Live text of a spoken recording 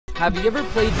Have you ever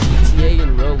played GTA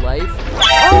in real life?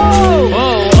 Oh!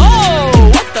 Whoa, whoa!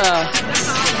 What the?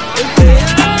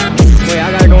 Wait,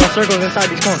 I gotta go in circles inside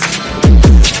these cones.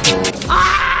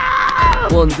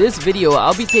 Well, in this video,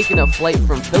 I'll be taking a flight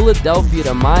from Philadelphia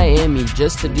to Miami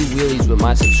just to do wheelies with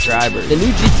my subscribers. The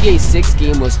new GTA 6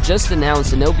 game was just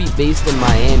announced and it'll be based in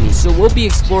Miami. So we'll be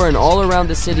exploring all around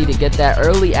the city to get that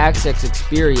early access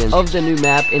experience of the new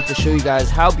map and to show you guys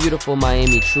how beautiful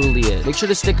Miami truly is. Make sure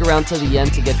to stick around till the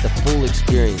end to get the full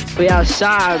experience. We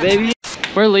outside, baby.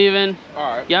 We're leaving.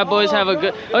 Alright. Y'all boys have a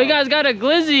good... Oh, you guys got a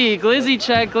glizzy. Glizzy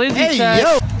check, glizzy check.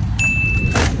 Yo.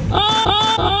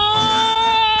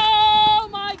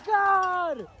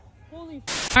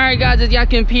 Alright guys, as y'all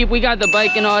can peep, we got the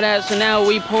bike and all that, so now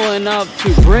we pulling up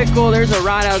to Brickell. There's a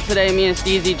ride out today. Me and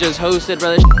Steezy just hosted,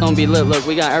 bro. This gonna be lit. Look,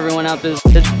 we got everyone out this.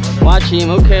 Watch him.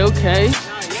 Okay, okay.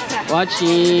 Watch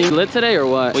him. Lit today or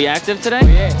what? We active today?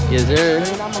 Yeah. Yes, sir.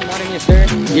 I'm a mod in your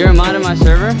server. You're a mod in my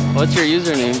server? What's your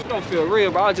username? You don't feel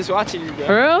real, bro. I was just watching you, bro.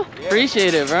 For real? Yeah.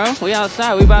 Appreciate it, bro. We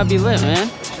outside. We about to be lit, man.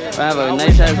 We'll have a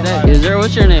nice ass day. Yes, sir.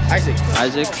 What's your name? Isaac.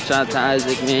 Isaac. Shout out to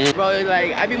Isaac, man. Bro,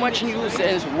 like, I've been watching you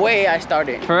since way I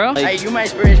started. For real? Like, you my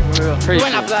inspiration, for real.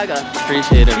 Appreciate it.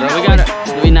 Appreciate it, bro.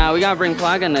 We gotta bring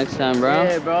Plaga next time, bro.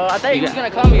 Yeah, bro. I thought he was gonna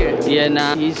come here. Yeah,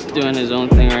 nah. He's doing his own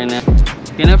thing right now.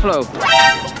 Tiene flow.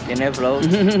 Tiene flow.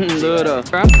 Duro.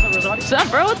 Bro? What's up,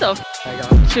 bro? What the f?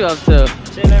 What you up to?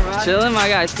 Chilling, right? Chilling. My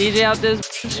guy CJ out this.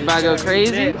 About to go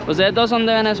crazy. ¿Ustedes dos son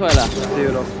de Venezuela? Sí,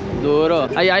 bro. Duro.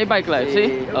 Allá hay bike life,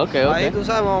 ¿sí? Okay, okay. Ahí tú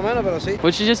sabes más o menos, pero sí.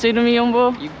 What you just say to me, young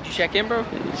boy? You check in, bro?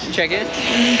 You check in?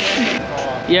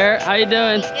 Yeah, how you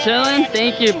doing? Chilling?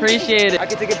 Thank you, appreciate it. I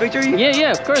can take a picture of you? Yeah,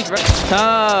 yeah, of course, bro.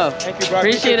 Tough. Thank you, bro.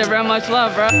 Appreciate it, bro. Much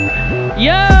love, bro.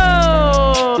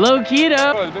 Yo! Low key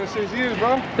though. Bro, it's been 6 years,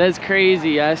 bro. That's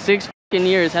crazy. 6 fucking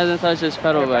years hasn't touched this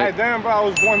pedal bike. Hey, damn, bro. I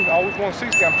was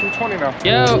 160. I'm 220 now.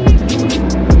 Yo.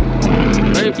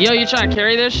 Yo, you trying to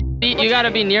carry this shit? You gotta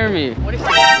be near me. What is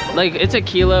it? Like, it's a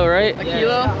kilo, right? A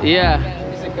kilo? Yeah.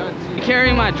 It's a gun, too. You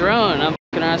carry my drone. I'm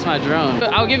gonna ask my drone.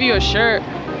 I'll give you a shirt.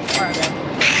 Alright,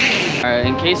 man. Alright,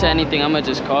 in case of anything, I'm gonna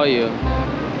just call you.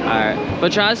 Alright.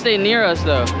 But try to stay near us,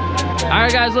 though.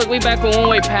 Alright, guys, look, we back with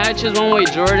one-way patches, one-way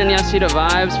Jordan. Y'all see the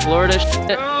vibes, Florida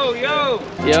shit. Yo, yo.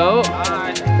 Yo.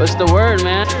 What's the word,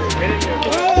 man?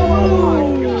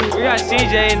 We got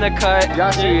CJ in the cut.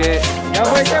 Y'all see it. Yo,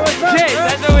 what's up? Jay,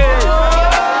 that's the way it is.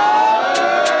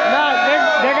 Nah,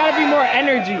 there gotta be more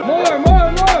energy. More.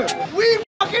 We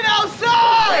fucking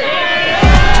outside!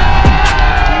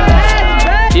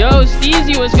 Yo,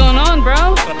 Steezy, what's going on,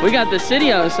 bro? We got the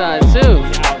city outside, too.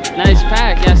 Nice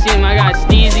pack. Y'all see my guy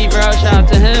Steezy, bro. Shout out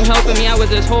to him helping me out with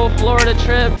this whole Florida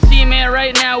trip. See, man,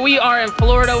 right now we are in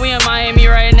Florida. We in Miami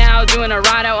right now doing a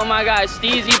ride out with my guy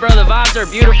Steezy, bro. The vibes are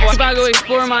beautiful. We about to go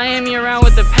explore Miami around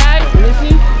with the pack. Let me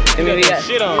see. We got that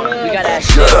shit on. We got that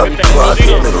shit. Shut up, clock.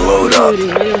 I'm gonna load up.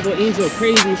 Man, but Angel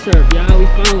crazy surf, y'all. We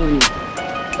following you.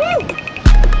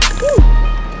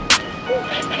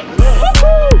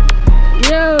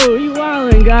 Yo, you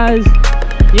wildin', guys.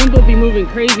 Yimbo be moving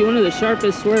crazy. One of the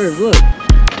sharpest swerves. Look.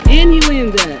 And he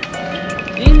landed that.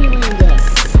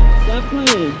 Stop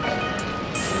playing.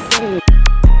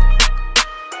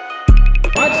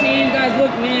 Watch him, guys.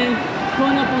 Look, man.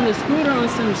 Pulling up on the scooter on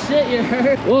some shit, you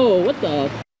heard? Whoa, what the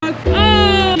fuck?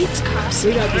 Oh!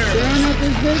 We got the sharing up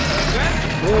this bitch.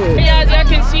 Whoa. Hey, guys, y'all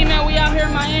can see, man. We out here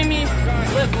in Miami.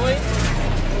 Lit, boy.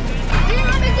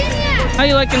 How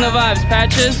you liking the vibes,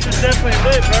 Patches? It's definitely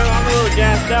lit, bro. I'm a little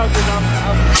gassed out because I'm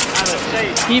out of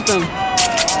shape. Keep him.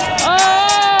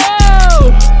 Oh!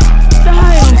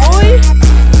 Damn, boy!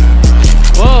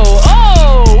 Whoa,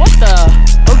 oh! What the?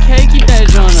 Okay, keep that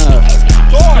joint up.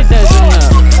 Keep that joint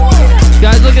up.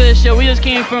 Guys, look at this shit. We just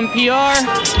came from PR.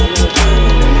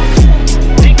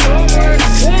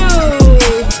 Whoa!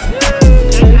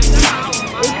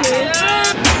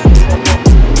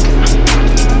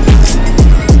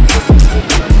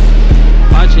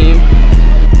 Watch him.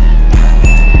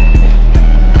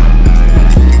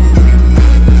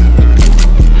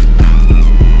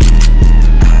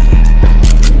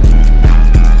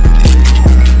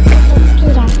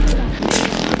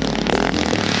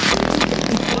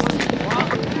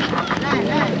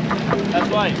 That's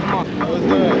right. Come on.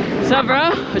 What's up,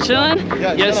 bro? We're chilling?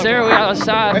 Yeah, yes, sir. We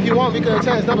outside. If you want, we can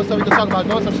change his number so we can talk about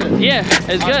doing some shit. Yeah,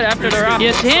 it's good after the rock.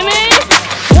 You Timmy?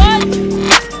 What?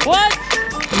 What?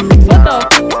 What the?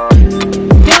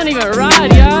 He don't even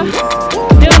ride, y'all.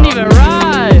 He don't even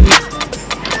ride.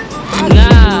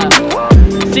 Nah.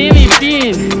 See me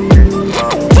fiend.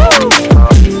 Woo!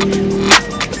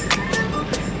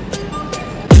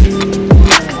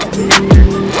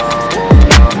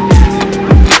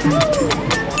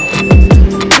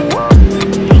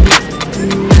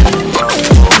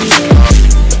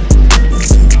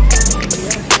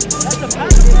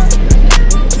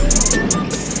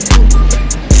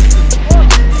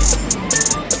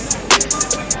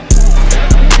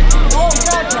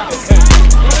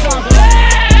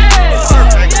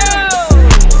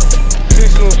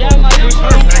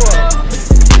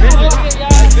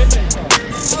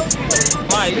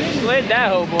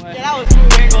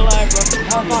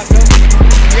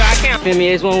 feel me?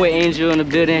 It's one with Angel in the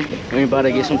building. We about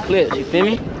to get some clips, you feel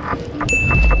me?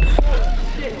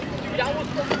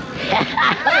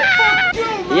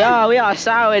 Yo, we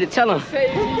outside with it, tell them.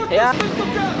 Yeah.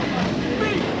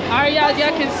 Alright, y'all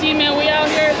can see, man, we out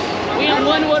here. We in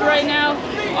Wynwood right now.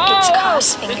 Oh,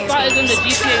 this spot is in the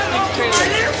GTA 6 trailer.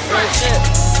 Real shit.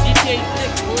 GTA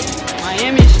 6, boy.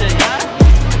 Miami shit,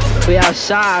 yeah? We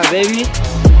outside, baby.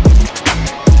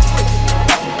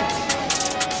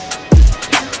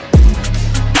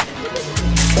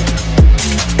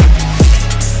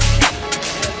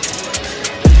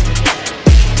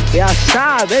 We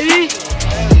outside, baby.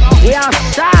 We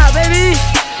outside, baby.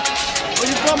 Where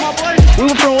you from, my boy? We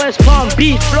were from West Palm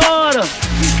Beach, Florida.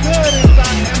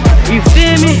 You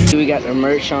feel me? We got the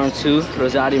merch on too,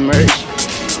 Rozaati merch.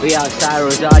 We outside,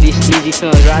 Rozaati, Steezy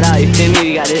Films right out, you feel me?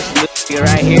 We got this nigga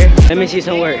right here. Let me see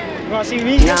some work. You wanna see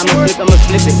me? Nah, I'ma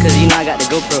flip it, cause you know I got the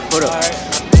GoPro photo. Alright.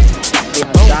 We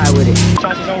outside with it.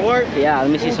 Trying to see some work? Yeah, let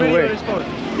me see some work.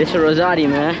 This is Rozaati,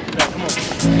 man. Yeah, come on.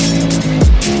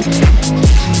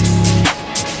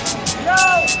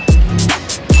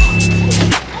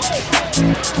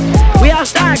 We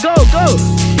outside, go, go.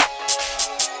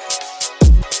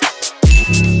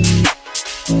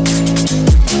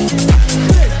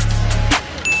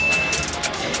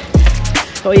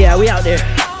 Oh yeah, we out there.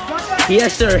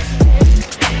 Yes, sir.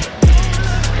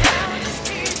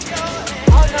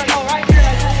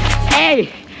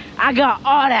 Hey, I got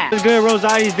all that. It's good,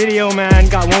 Rozaati's video, man.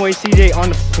 Got one way CJ on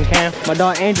the fucking cam. My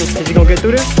dog Angel, is he gonna get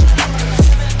through this?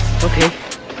 Okay.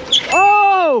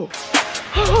 Oh!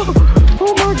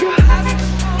 Oh my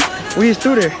god. We is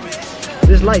through there.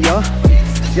 This light, y'all.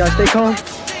 You gotta stay calm.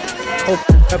 Oh,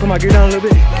 I put my gear down a little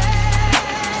bit.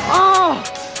 Oh!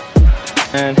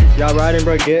 And y'all riding,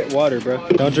 bro, get water, bro.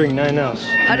 Don't drink nothing else.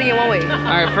 How do you get one way? All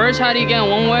right, first, how do you get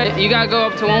one way? You gotta go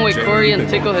up to one way Corey and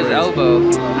tickle his elbow.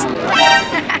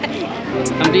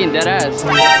 I'm being dead ass.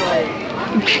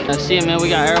 I see it, man. We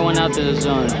got everyone out to the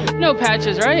zone. No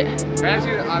patches, right?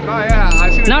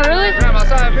 Not really?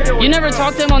 You never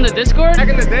talked to him on the Discord? Back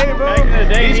in the day, bro. Back in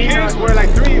the day, these kids were like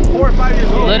 3, 4, 5 years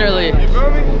old. Literally. You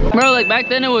feel me? Bro, like back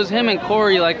then it was him and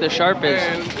Corey, like the sharpest.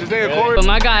 Man, this nigga Corey. But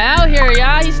my guy out here,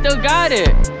 yeah, he still got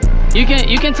it. You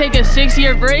can take a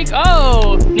 6-year break.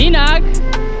 Oh,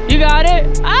 Ninok, you got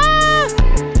it. Ah!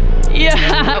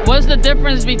 Yeah. What's the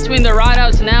difference between the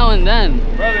rideouts now and then?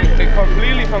 Brother, they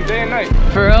completely from day and night.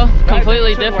 For real?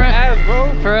 Completely different? Ass, bro.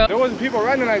 For real? There wasn't people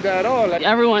riding like that at all. Like,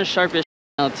 Everyone's sharp as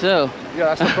now too. yeah,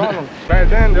 that's the problem. Back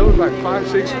then, there was like 5,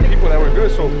 6 people that were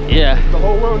good, so Yeah. the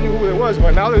whole world knew who it was.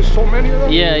 But now there's so many of them.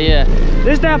 Yeah, yeah.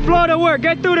 This that Florida work.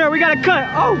 Get through there. We got to cut.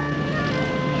 Oh.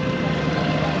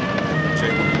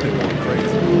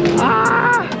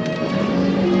 Ah.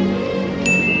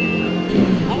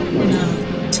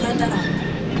 Turn that on.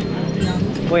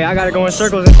 Young. Wait, I gotta go in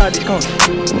circles inside these cones.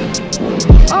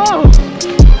 Oh!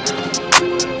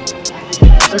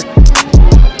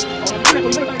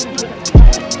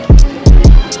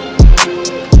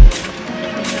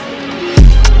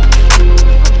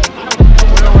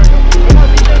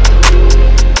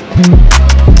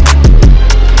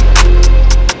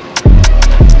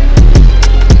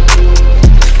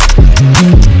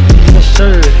 Yes,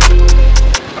 sir.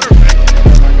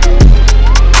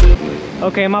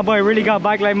 Okay, my boy really got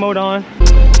bike light mode on.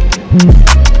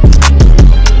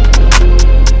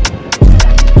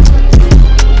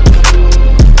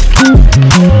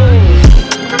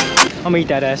 I'm gonna eat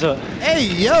that ass up. Hey,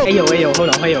 yo. Hey yo, hold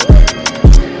on, hey yo.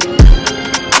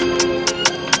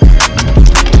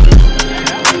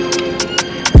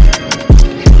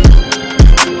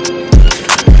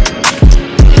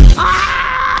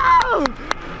 Oh!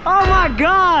 Oh my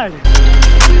god!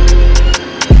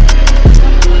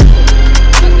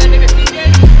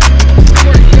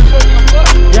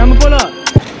 Yeah, I'ma pull up.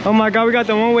 Oh my god, we got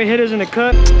the one-way hitters in the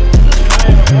cut.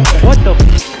 What the?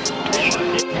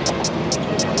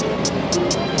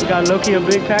 We got low-key a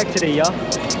big pack today, y'all.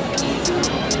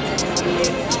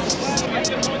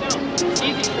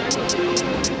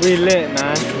 We lit,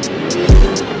 man.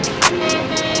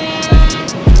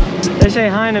 They say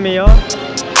hi to me, y'all.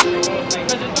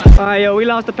 Alright, yo, we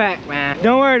lost the pack, man.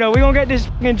 Don't worry though, we gonna get this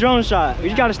fucking drone shot. We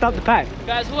just gotta stop the pack.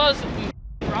 Guys, who else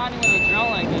riding with a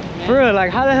drone like this, man? For real,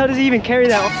 like how the hell does he even carry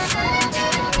that?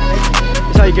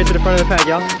 That's how you get to the front of the pack,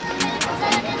 y'all.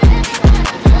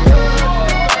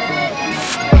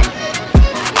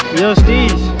 Yo,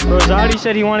 Steez, Rozaati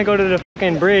said he wanna go to the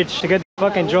fucking bridge to get the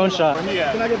fucking drone shot. Can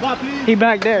I get by, please? He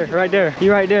back there, right there. He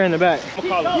right there in the back.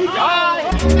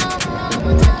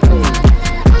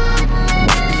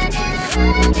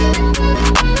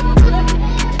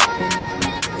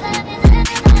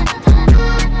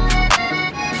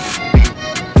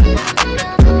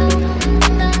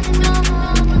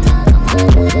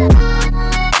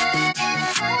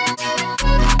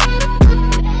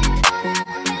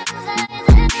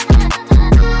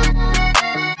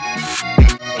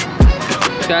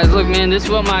 man, this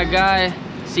is what my guy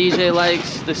CJ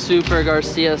likes, the Super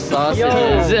Garcia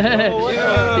sausages.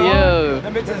 Yo,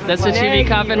 that's what you be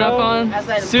copping up on?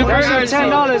 Super Garcia.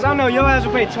 $10. I know your ass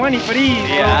will pay 20 for these.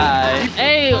 Yeah.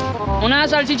 Hey, una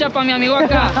salchicha para mi amigo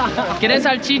acá. ¿Quieres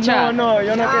salchicha? No,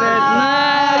 yo no quiero.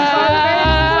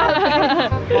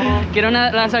 Quiero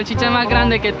la salchicha más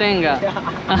grande que tenga.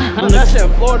 That's in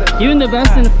Florida. You the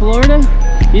best in Florida?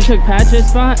 You took Patrick's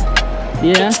spot?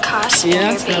 Yeah. It's costing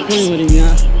Yeah. your Stop baby. playing with him,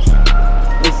 yeah.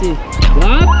 Let's see.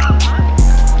 What?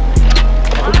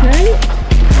 Okay.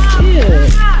 Yeah.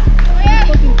 Stop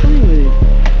fucking playing with it.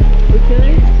 Okay.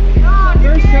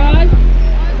 First try.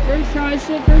 First try,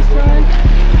 shit. First try.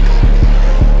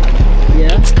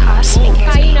 Yeah. It's costing your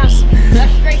baby.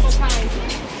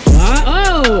 What?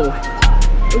 Oh.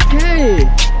 Okay.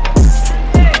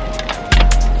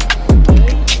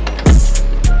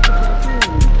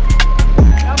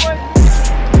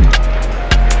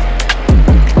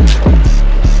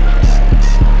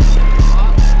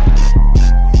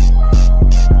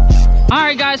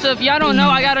 Alright guys, so if y'all don't know,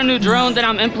 I got a new drone that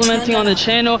I'm implementing on the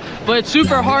channel, but it's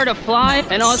super hard to fly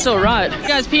and also ride.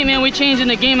 Guys, Pete, man, we changing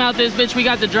the game out this bitch. We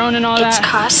got the drone and all It's that.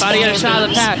 costing About to get a your shot of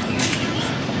the baby. pack.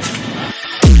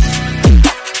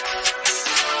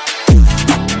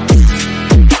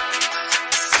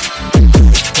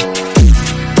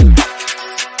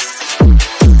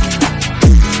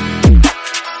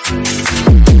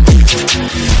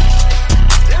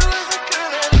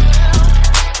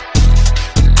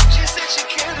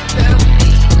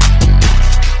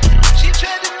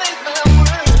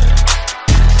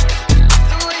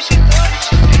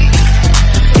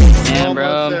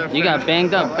 You got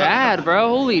banged up bad, bro.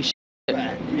 Holy shit.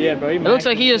 Yeah, bro. It looks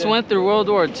like he just went through World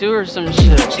War II or some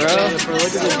shit, bro. Look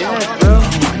at the gas,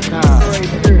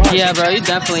 bro. Yeah, bro, you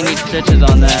definitely need stitches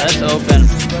on that. That's open.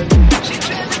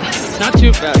 Not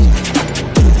too fast.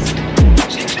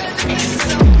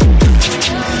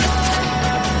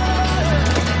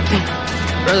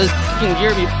 Bro, this fucking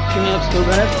gear be fucking me up so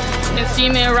bad. You can see,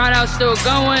 man, rideout's still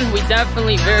going. We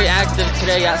definitely very active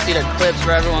today. Y'all see the clips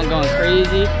for everyone going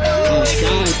crazy.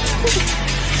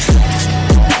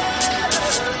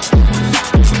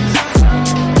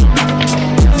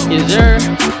 Yes, sir.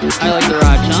 I like the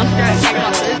ride, John.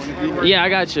 Yeah, I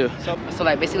got you. So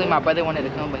like basically my brother wanted to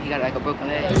come, but he got like a broken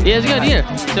leg. Yeah, it's good.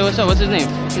 Yeah. So what's up? What's his name?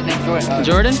 His name's Jordan.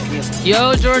 Jordan?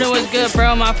 Yo, Jordan, what's good,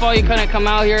 bro? My fault you couldn't come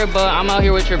out here, but I'm out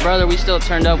here with your brother. We still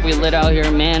turned up. We lit out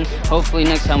here, man. Hopefully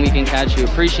next time we can catch you.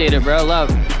 Appreciate it, bro. Love.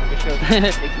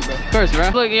 Thank you, bro. Of course, bro.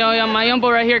 Look, yo, my young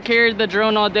boy right here carried the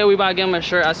drone all day. We about to give him a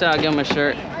shirt. I said I'll give him a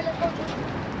shirt.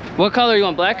 What color you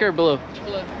want, black or blue?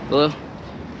 Blue. Blue.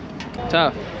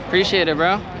 Tough. Appreciate it,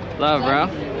 bro. Love, bro.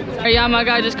 Hey, yeah, my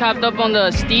guy just copped up on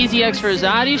the Steezy X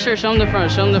Rozaati shirt. Show him the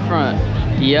front. Show him the front.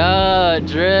 Yeah,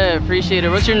 drip. Appreciate it.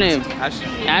 What's your name? Ashton.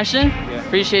 Ashton? Yeah.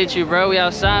 Appreciate you, bro. We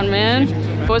outside, man.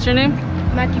 What's your name?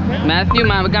 Matthew. Matthew.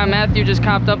 My guy Matthew just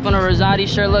copped up on a Rozaati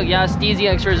shirt. Look, y'all, Steezy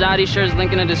X Rozaati shirts.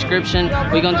 Link in the description.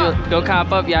 We gonna go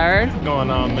cop up. Y'all heard? What's going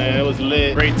on, man? It was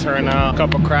lit. Great turnout.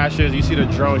 Couple crashes. You see the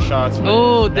drone shots, man.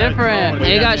 Oh, different. And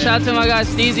you got shots to my guy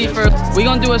Steezy for. We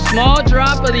gonna do a small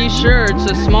drop of these shirts.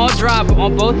 A small drop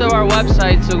on both of our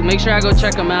websites. So make sure I go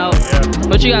check them out. Yeah.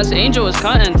 What you guys? Angel was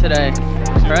cutting today,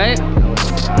 right?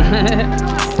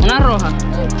 Una roja.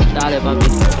 Dale, papi.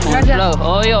 Flow.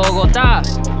 Oh, yo, Bogotá.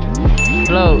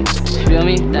 Flow. You feel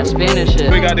me? That Spanish shit.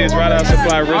 We got these rideout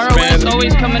supply wristbands.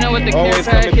 Always coming in with the care Always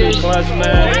coming package. through clutch,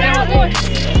 man. I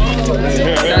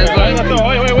ain't gonna throw.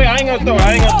 Wait. I ain't gonna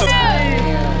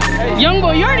throw. Young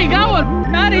boy, you already got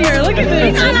one. Out of here. Look at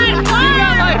this. You got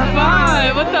like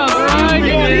 5. What the fuck?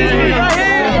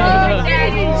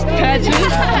 Patches.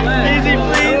 Easy,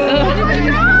 please.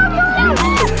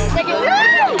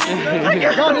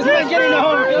 Bro, this man getting the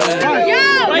home.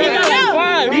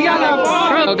 He got that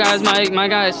 5. So guys, my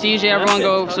guy CJ, everyone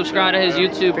go subscribe to his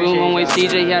YouTube. Boom, one way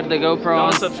CJ, he had the GoPro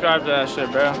on. Don't subscribe to that shit,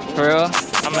 bro. For real?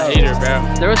 I'm a hater, bro.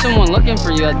 There was someone looking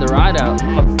for you at the rideout.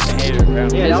 I'm a hater, bro.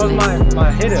 Yeah, that was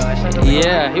my hitter. I sent him.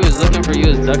 Yeah, he was looking for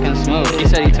you as duck and smoke. He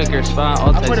said he took your spot, all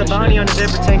I types put a of bounty shit. on his head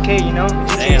for 10K, you know?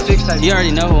 GTA 6 type. You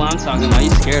already know who I'm talking about.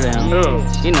 You scared of him. Who?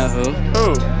 You know who.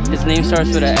 Who? His name starts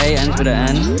with an A, ends with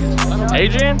an N.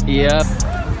 Adrian? Yep.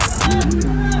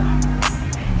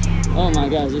 Oh my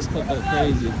god, this clip up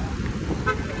crazy.